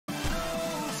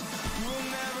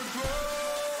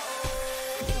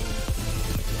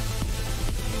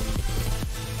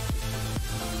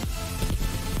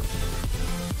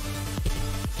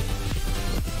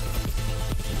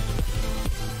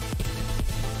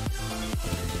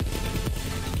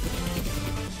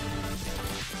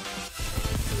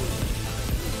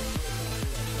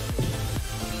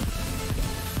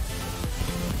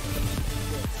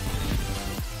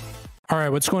All right,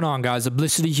 what's going on, guys?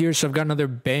 Ablicity here. So I've got another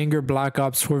banger Black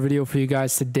Ops 4 video for you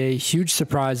guys today. Huge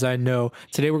surprise, I know.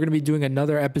 Today we're going to be doing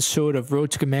another episode of Road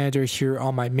to Commander here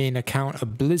on my main account,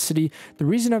 Ablicity. The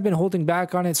reason I've been holding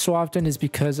back on it so often is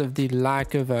because of the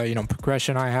lack of,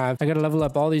 progression I have. I got to level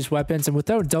up all these weapons, and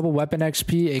without double weapon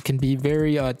XP, it can be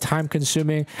very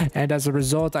time-consuming. And as a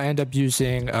result, I end up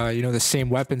using, the same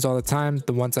weapons all the time,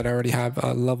 the ones that I already have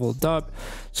leveled up.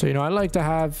 So, I like to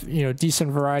have,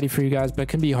 decent variety for you guys, but it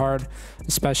can be hard,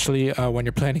 especially when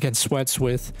you're playing against sweats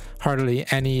with hardly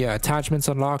any attachments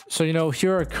unlocked. So,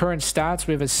 here are current stats.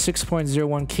 We have a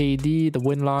 6.01 KD. The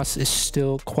win-loss is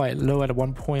still quite low at a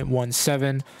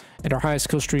 1.17. And our highest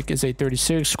kill streak is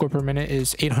 836. Score per minute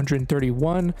is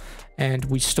 831. And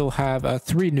we still have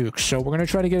 3 nukes. So we're going to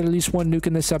try to get at least 1 nuke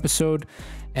in this episode,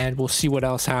 and we'll see what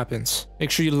else happens.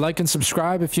 Make sure you like and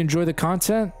subscribe if you enjoy the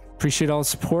content. Appreciate all the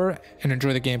support and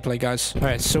enjoy the gameplay, guys. All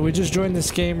right, so we just joined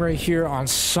this game right here on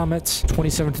Summit,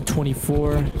 27 to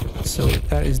 24. So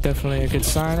that is definitely a good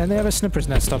sign. And they have a sniper's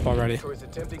nest up already.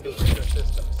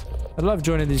 I love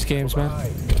joining these games, man.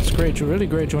 It's great, really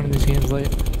great joining these games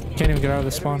late. Can't even get out of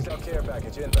the spawn.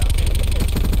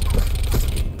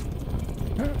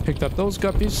 Right, picked up those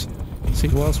guppies. Let's see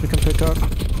who else we can pick up.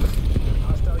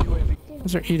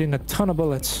 Those are eating a ton of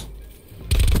bullets.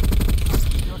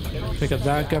 Pick up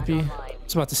that guppy. I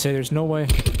was about to say, there's no way.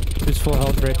 There's full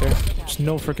health right there. There's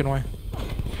no freaking way.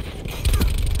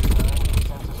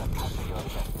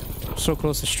 So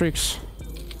close to streaks.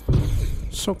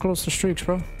 So close to streaks,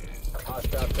 bro.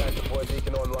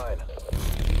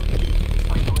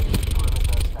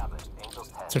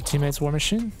 It's our teammate's war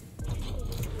machine.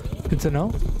 Good to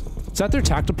know. Is that their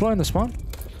tac deploy in the spawn?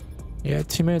 Yeah,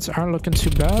 teammates aren't looking too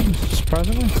bad,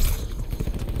 surprisingly.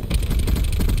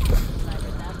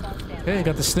 Okay, you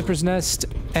got the snipper's nest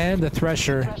and the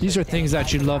thresher. These are things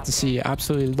that you'd love to see.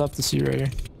 Absolutely love to see right here.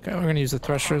 Okay, we're gonna use the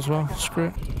thresher as well. Screw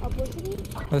it.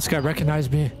 Oh, this guy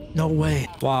recognized me. No way.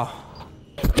 Wow.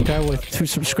 A guy with 2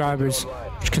 subscribers,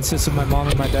 which consists of my mom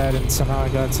and my dad, and somehow I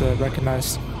got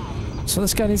recognized. So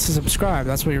this guy needs to subscribe.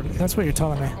 That's what you're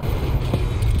telling me.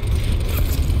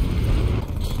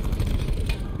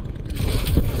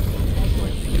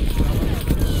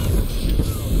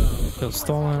 Feel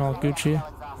stolen, all Gucci.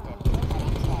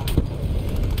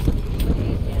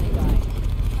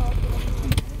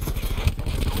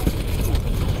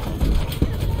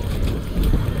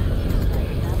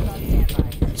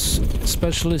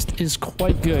 Specialist is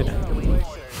quite good.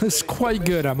 It's quite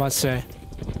good, I must say.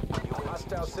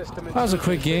 That was a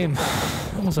quick game.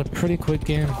 That was a pretty quick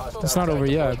game. It's not over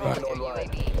yet, but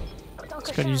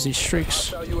just gotta use these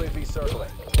streaks.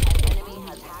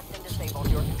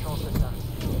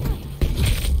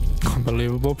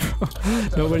 Unbelievable, bro.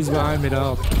 Nobody's behind me to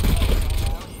help.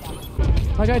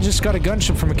 My guy just got a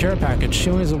gunship from a care package. He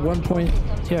only has a 1.13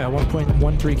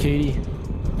 KD.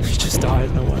 He just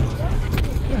died, no way.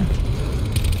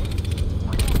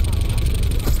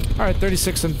 All right,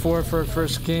 36-4 for our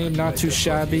first game. Not too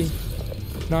shabby.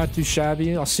 Not too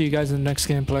shabby. I'll see you guys in the next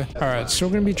gameplay. All right, so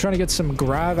we're going to be trying to get some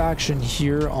grav action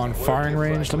here on firing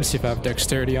range. Let me see if I have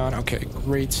dexterity on. Okay,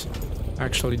 great.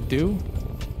 Actually do.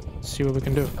 Let's see what we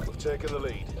can do. Let's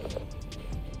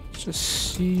just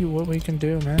see what we can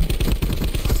do, man.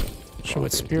 Show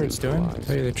what Spirit's doing.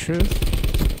 Tell you the truth.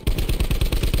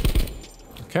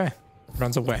 Okay.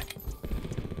 Runs away.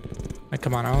 Like,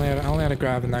 come on, I only had a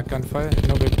grab in that gunfight.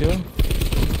 No big deal.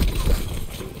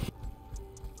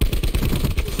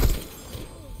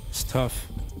 It's tough.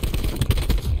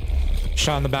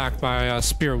 Shot in the back by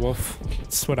Spear Wolf.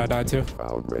 That's what I died to.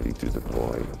 Crowd ready to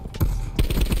deploy.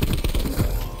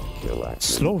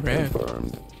 Slow red.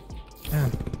 Yeah.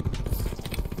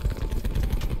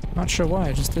 Not sure why,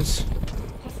 it just is.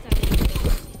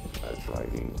 That's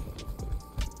lighting.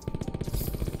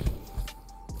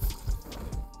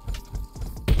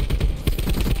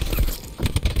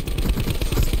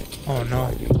 Oh no.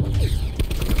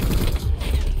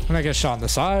 And I get shot on the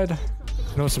side.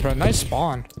 No surprise. Nice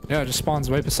spawn. Yeah, it just spawns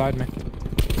right beside me.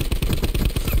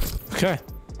 Okay.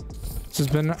 This has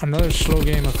been another slow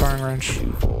game of firing range.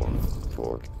 Inform.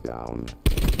 Fork down.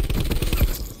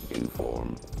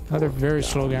 Inform. Another very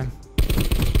slow game.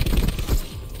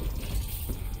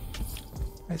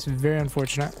 That's very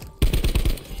unfortunate.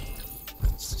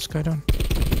 What's this guy doing?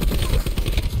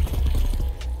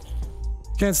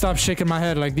 Can't stop shaking my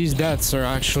head. Like, these deaths are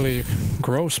actually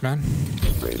gross, man.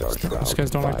 These guys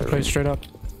don't like to play straight up.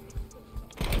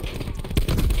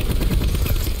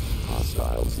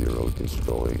 Hostile 0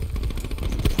 destroyed.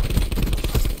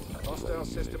 Hostile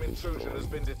system intrusion has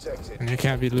been detected. And you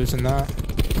can't be losing that.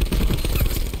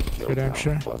 For damn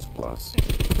sure. Plus.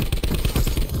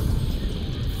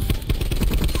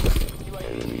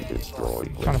 destroyed.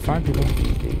 Trying to find people.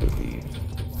 Being defeated.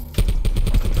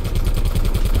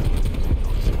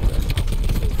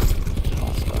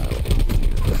 Hostile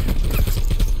engineer.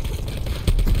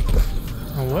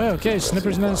 Oh, well, okay,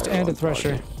 snipper's nest and a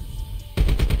thresher.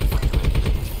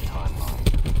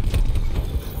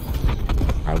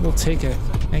 I will take it.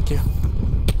 Thank you.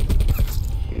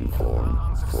 Inform.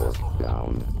 Fork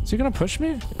down. Is he gonna push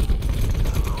me?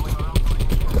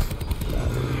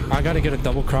 I gotta get a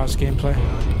double cross gameplay.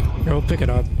 Here, we'll pick it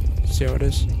up. See how it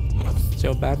is. See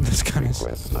how bad this gun is.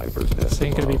 Request sniper's nest. This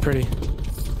ain't gonna be pretty.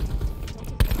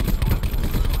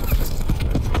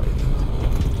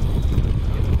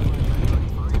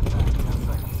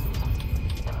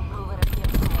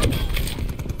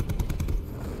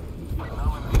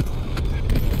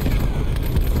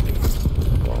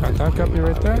 Got that copy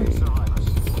right there.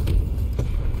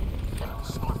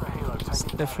 It's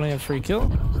definitely a free kill.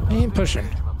 He ain't pushing.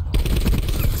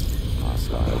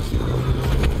 Hostile zero.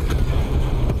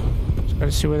 Just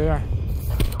gotta see where they are.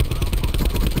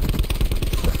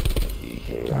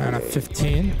 EKIA. And a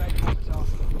 15.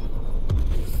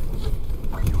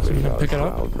 So you gonna pick it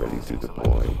up? Cloud ready to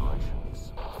deploy.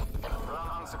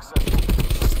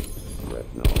 Threat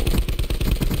null.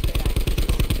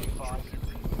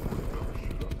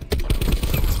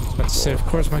 Let's say, of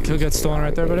course, my kill gets stolen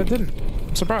right there, but it didn't.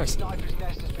 I'm surprised.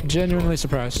 Genuinely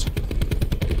surprised.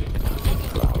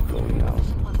 Cloud going out.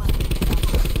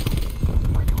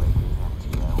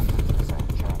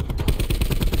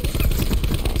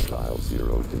 Hostile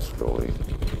zero destroyed.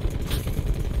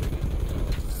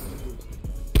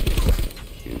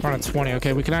 We're on a 20.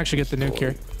 Okay, we can actually get the nuke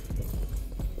here.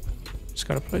 Just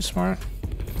gotta play smart.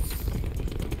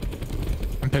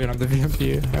 I'm picking up the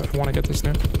VMP. I want to get this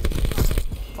nuke.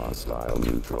 Hostile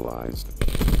neutralized.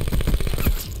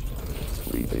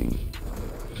 Sleeping.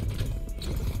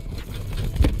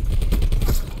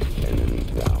 Enemy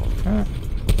down. Ah.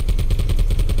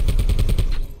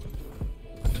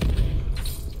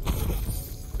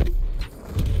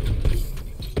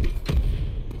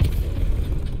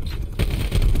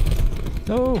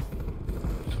 No!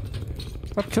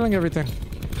 Stop killing everything.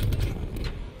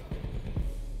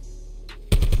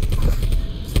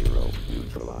 Zero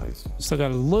neutralized. Still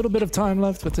got a little bit of time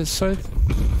left with this scythe.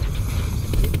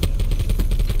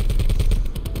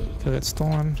 Kill gets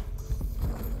stolen.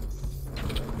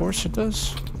 Of course it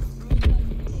does.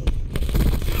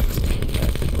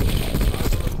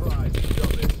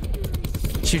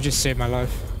 You just saved my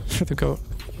life for the goat.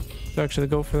 It's actually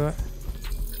the goat for that.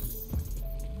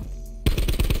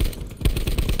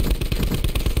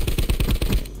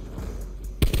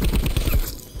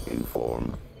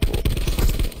 Inform.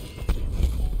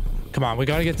 Come on, we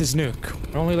gotta get this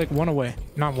nuke. We're only like one away.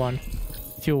 Not one.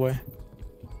 A few away.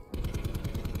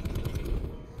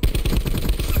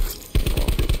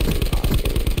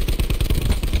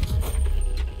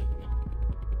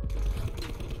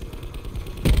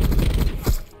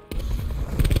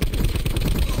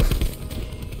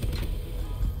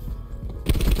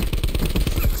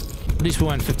 At least we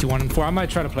went 51-4. I might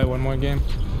try to play one more game.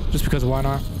 Just because why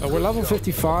not? We're level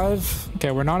 55. Okay,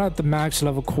 we're not at the max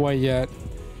level quite yet.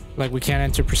 Like, we can't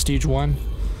enter Prestige 1.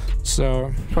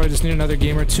 So, probably just need another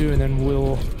game or two and then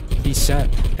we'll be set.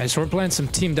 Okay, so we're playing some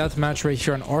team deathmatch right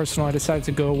here on Arsenal. I decided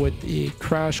to go with the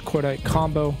Crash Cordite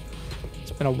combo.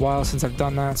 It's been a while since I've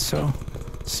done that, so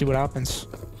let's see what happens.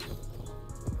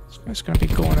 This guy's gonna be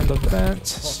going in the vent.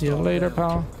 See you later,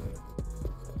 pal.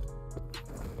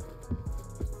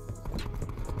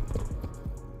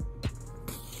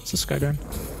 What's this guy doing?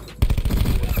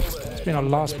 He's being a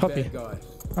lost puppy.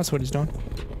 That's what he's doing.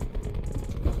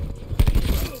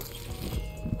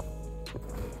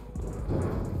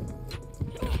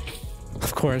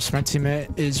 Of course, my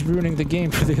teammate is ruining the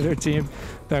game for the other team.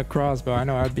 That crossbow, I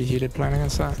know I'd be heated playing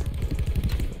against that.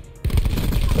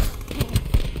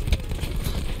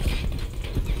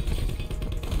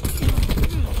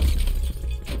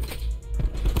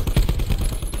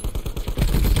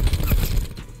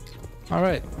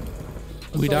 Alright.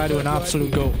 We die to an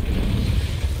absolute goat.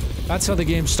 That's how the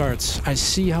game starts. I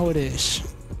see how it is.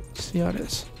 See how it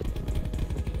is.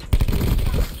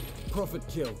 Profit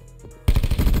kill.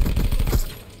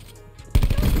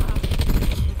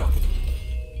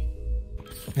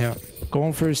 Yeah,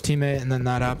 going for his teammate and then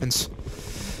that happens.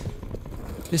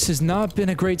 This has not been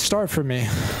a great start for me.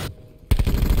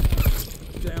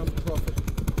 Down profit.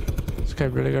 This guy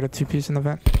really got a two-piece in the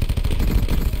vent.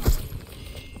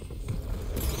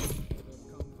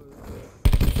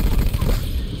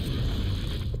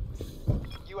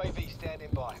 UAV standing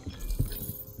by.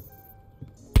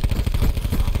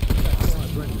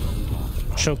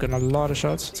 Choking a lot of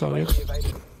shots. It's all good.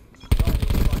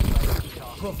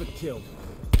 Prophet killed.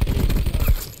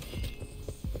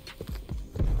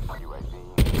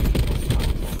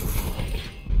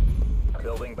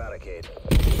 Building barricade.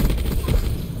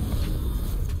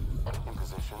 In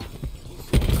position.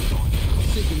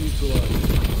 Seeking neutralized.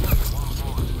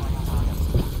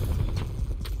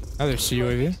 Another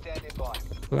CUAV. Standing by.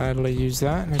 Gladly use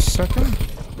that in a second.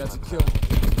 That's a kill.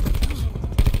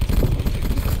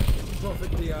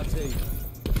 Prophet DRT.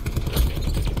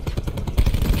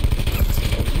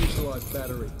 Neutralized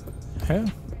battery. Hey.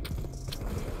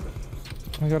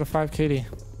 I got a 5 KD.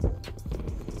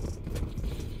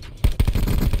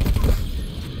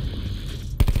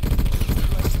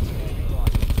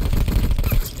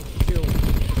 Kill.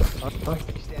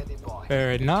 Standing by.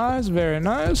 Very nice, very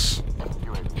nice.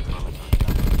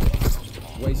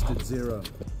 Wasted 0.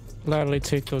 Gladly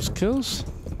take those kills.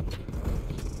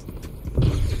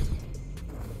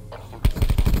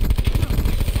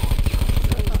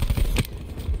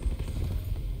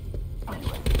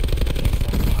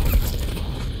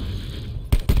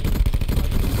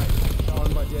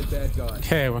 On my dead bad guy.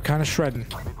 Okay, we're kind of shredding.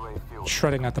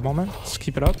 Shredding at the moment. Let's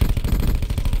keep it up.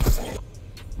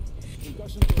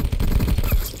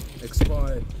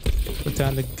 Expired. Put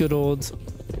down the good old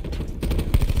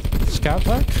scout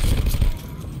pack.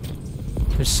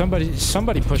 There's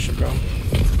somebody pushing, bro.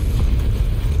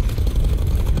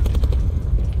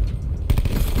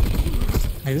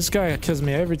 Hey, this guy kills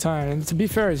me every time. And to be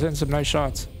fair, he's hitting some nice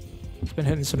shots. He's been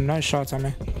hitting some nice shots on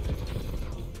me.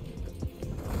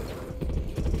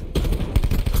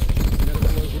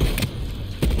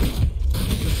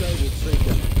 Disabled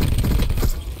trigger.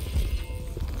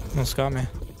 Almost got me.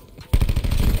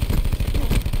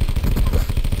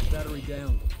 Battery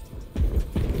down.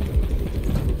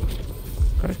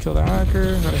 Gotta kill the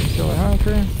hacker. Gotta kill the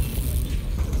hacker.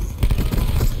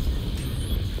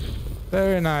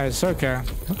 Very nice. Okay.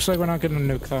 Looks like we're not getting a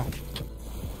nuke though.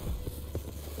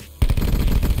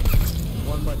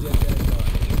 On my dead bad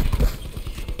guy.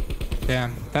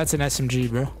 Damn, that's an SMG,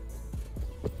 bro.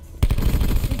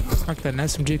 The fact that an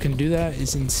SMG can do that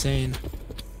is insane.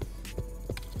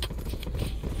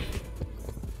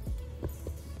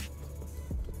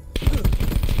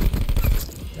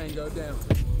 Tango down.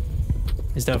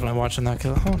 He's definitely watching that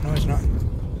kill. Oh, no, he's not.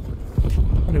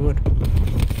 Thought he would.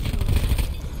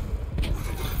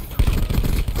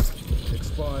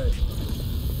 Expired.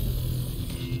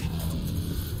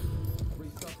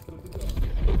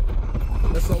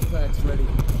 Assault packs ready.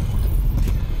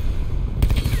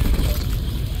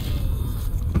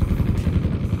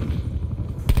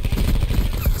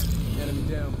 Enemy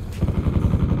down.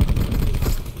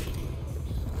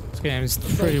 This game is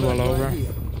pretty well over. He's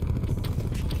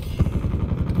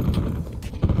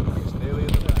nearly in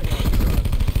the back.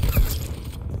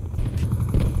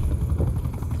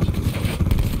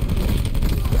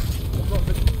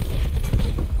 Prophet.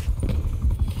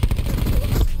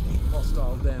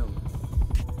 Hostile down.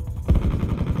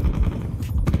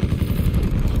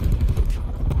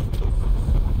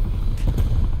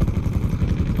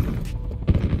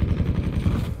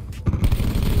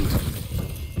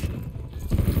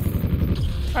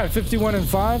 All right, 51 and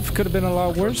 5 could have been a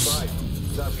lot worse.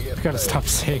 Time to get I gotta stop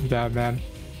saying that, man.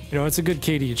 You know, it's a good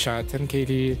KD shot. 10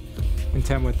 KD and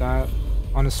 10 with that.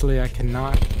 Honestly, I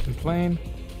cannot complain.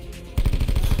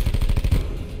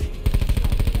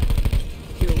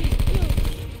 Kill.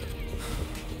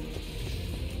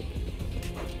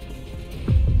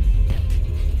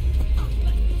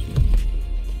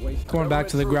 Going back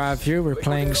to the grav here, we're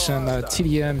playing some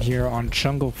TDM here on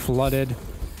Jungle Flooded.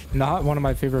 Not one of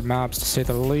my favorite maps, to say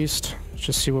the least. Let's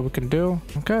just see what we can do.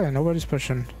 Okay, nobody's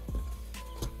pushing.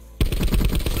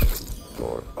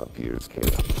 Door appears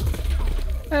chaos.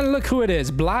 And look who it is.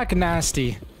 Black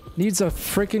Nasty. Needs a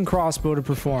freaking crossbow to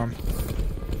perform.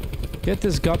 Get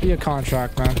this guppy a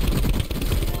contract, man.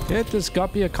 Get this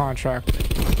guppy a contract.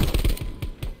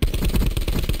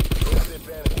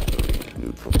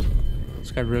 Neutral.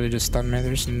 This guy really just stunned me.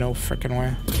 There's no freaking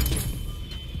way.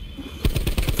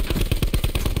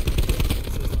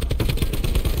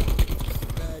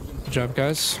 Good job,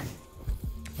 guys.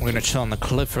 We're gonna chill on the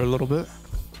cliff for a little bit.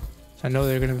 I know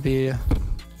they're gonna be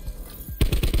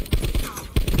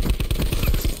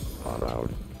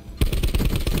Around.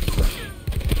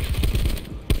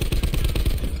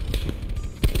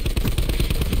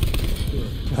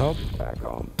 help. Back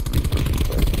on.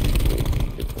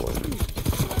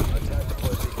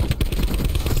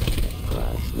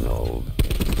 Crash node.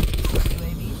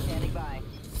 UAV standing by.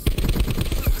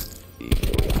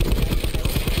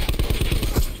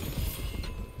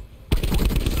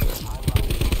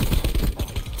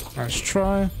 Nice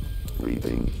try.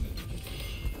 Breathing.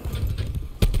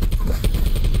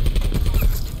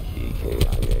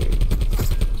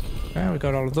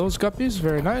 Took out all of those guppies.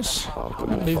 Very nice.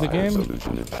 Optimal Leave the fire game.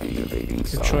 solution achieved. Evading Good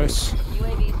side. choice.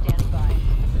 UAV standing by.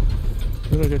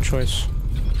 Really good choice.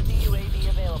 UAV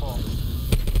available.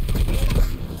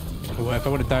 Ooh, if I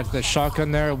would have died to the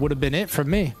shotgun there, it would have been it for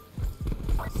me.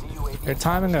 They're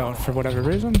timing out for whatever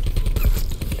reason.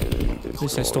 At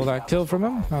least I stole that kill from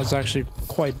him. That was actually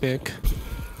quite big.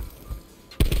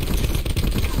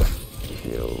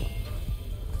 Kill.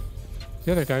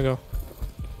 The other guy go.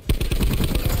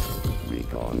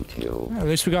 Recon kill. Yeah, at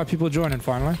least we got people joining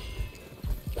finally.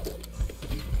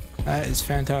 That is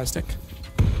fantastic.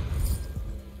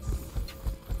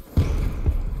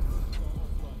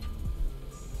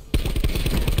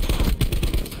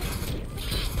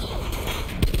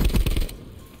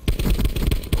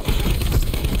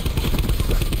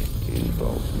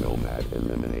 Info nomad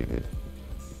eliminated.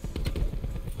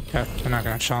 Okay, I'm not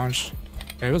gonna challenge.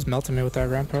 Yeah, it was melting me with that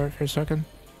rampart for a second.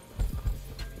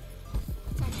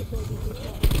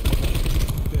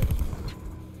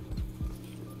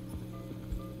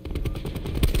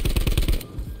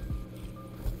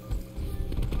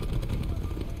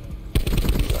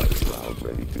 Shroud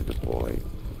ready to deploy.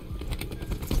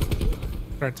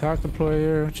 Our attack deploy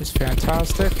here, which is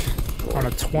fantastic. On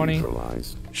a 20.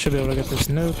 Neutralized. Should be able to get this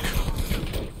nuke.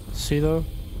 See though?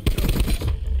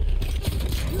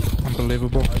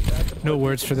 Unbelievable. No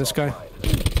words for this guy.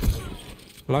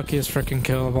 Luckiest freaking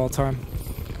kill of all time.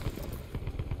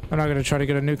 I'm not gonna try to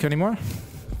get a nuke anymore.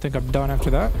 I think I'm done after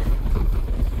that.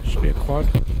 Should be a quad.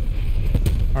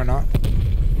 Or not.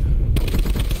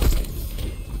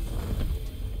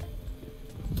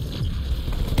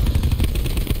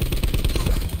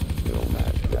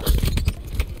 Nomad down.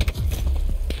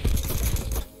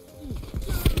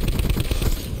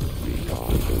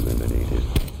 Recon eliminated.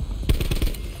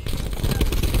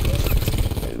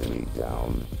 Enemy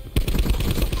down.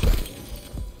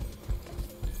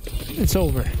 It's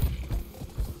over.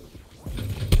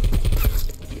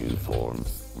 Inform.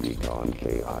 Recon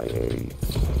KIA.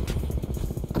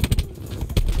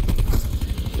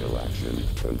 Kill action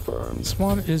confirmed. This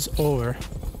one is over.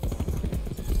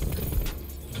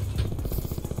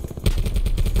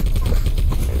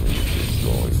 Enemy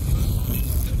destroyed.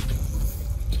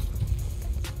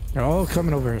 They're all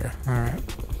coming over here. Alright.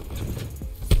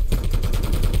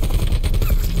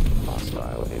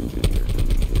 Hostile engineer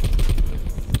deleted.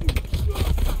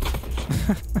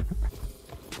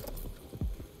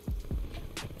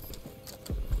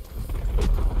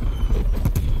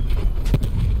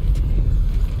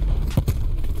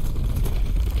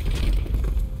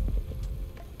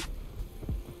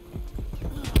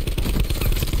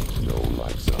 No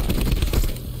life signs.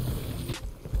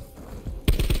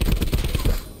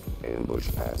 Ambush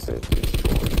asset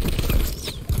destroyed.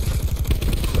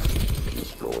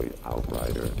 Destroyed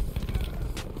outrider.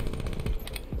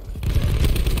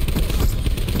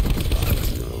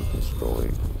 Zero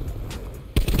destroyed.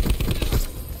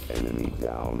 Enemy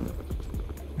down.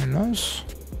 Very nice.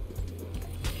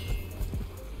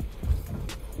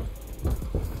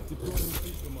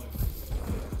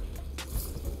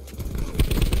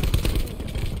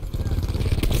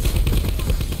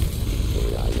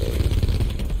 KIA.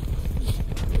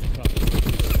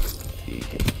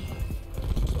 Beacon.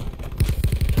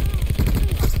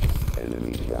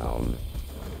 Enemy down.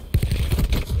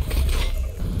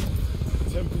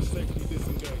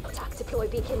 Attack deploy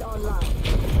beacon online.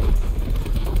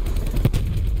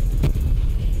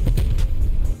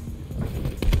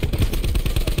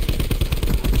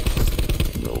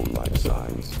 No life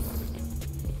signs.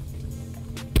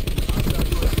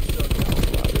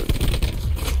 Outrider.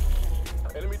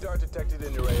 Enemy dart detected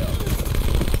in your AO.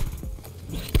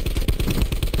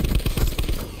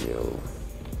 Kill.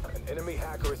 An enemy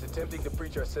hacker is attempting to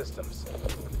breach our systems.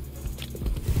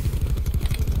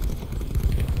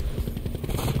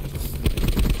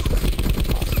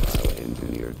 Hostile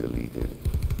engineer deleted.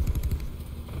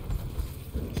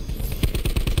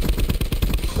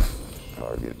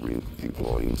 Target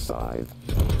deploying scythe.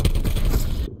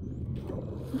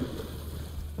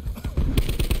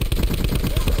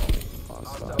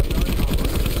 Hostile.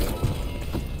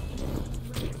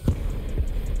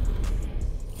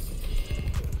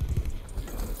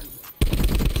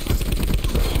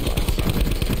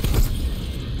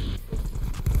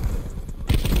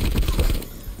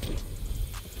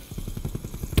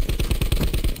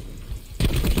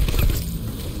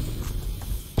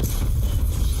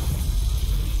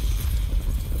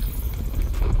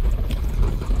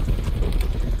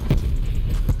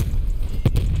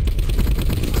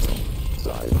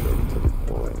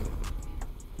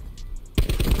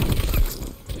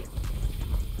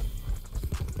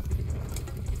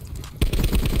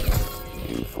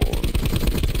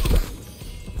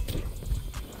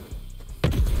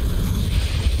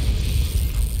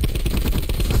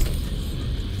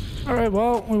 Alright,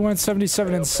 well, we went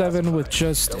 77 and 7 with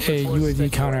just a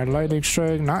UAV counter and lightning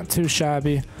strike. Not too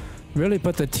shabby. Really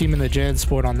put the team in the Jan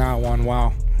sport on that one.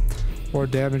 Wow. More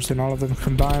damage than all of them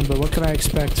combined. But what can I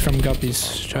expect from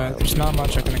Guppies? There's not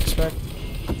much I can expect.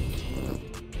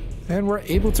 And we're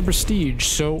able to prestige.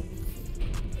 So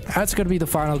that's going to be the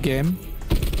final game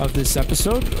of this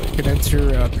episode. You can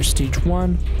enter Prestige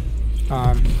 1.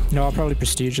 No, I'll probably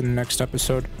Prestige in the next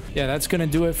episode. Yeah, that's going to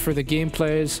do it for the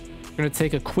gameplays. We're going to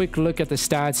take a quick look at the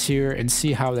stats here and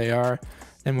see how they are.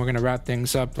 Then we're going to wrap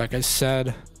things up, like I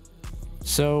said.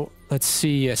 So let's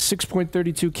see, 6.32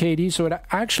 KD. So it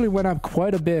actually went up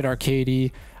quite a bit, our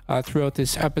KD, throughout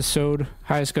this episode.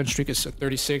 Highest gun streak is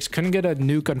 36. Couldn't get a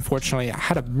nuke, unfortunately. I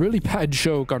had a really bad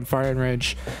joke on firing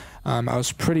range. I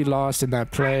was pretty lost in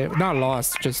that play. Not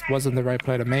lost, just wasn't the right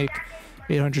play to make.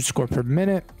 800 score per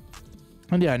minute.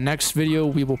 And yeah, next video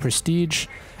we will prestige.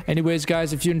 Anyways,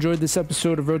 guys, if you enjoyed this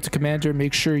episode of Road to Commander,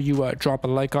 make sure you drop a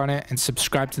like on it and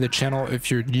subscribe to the channel if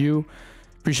you're new.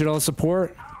 Appreciate all the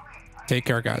support. Take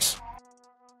care, guys.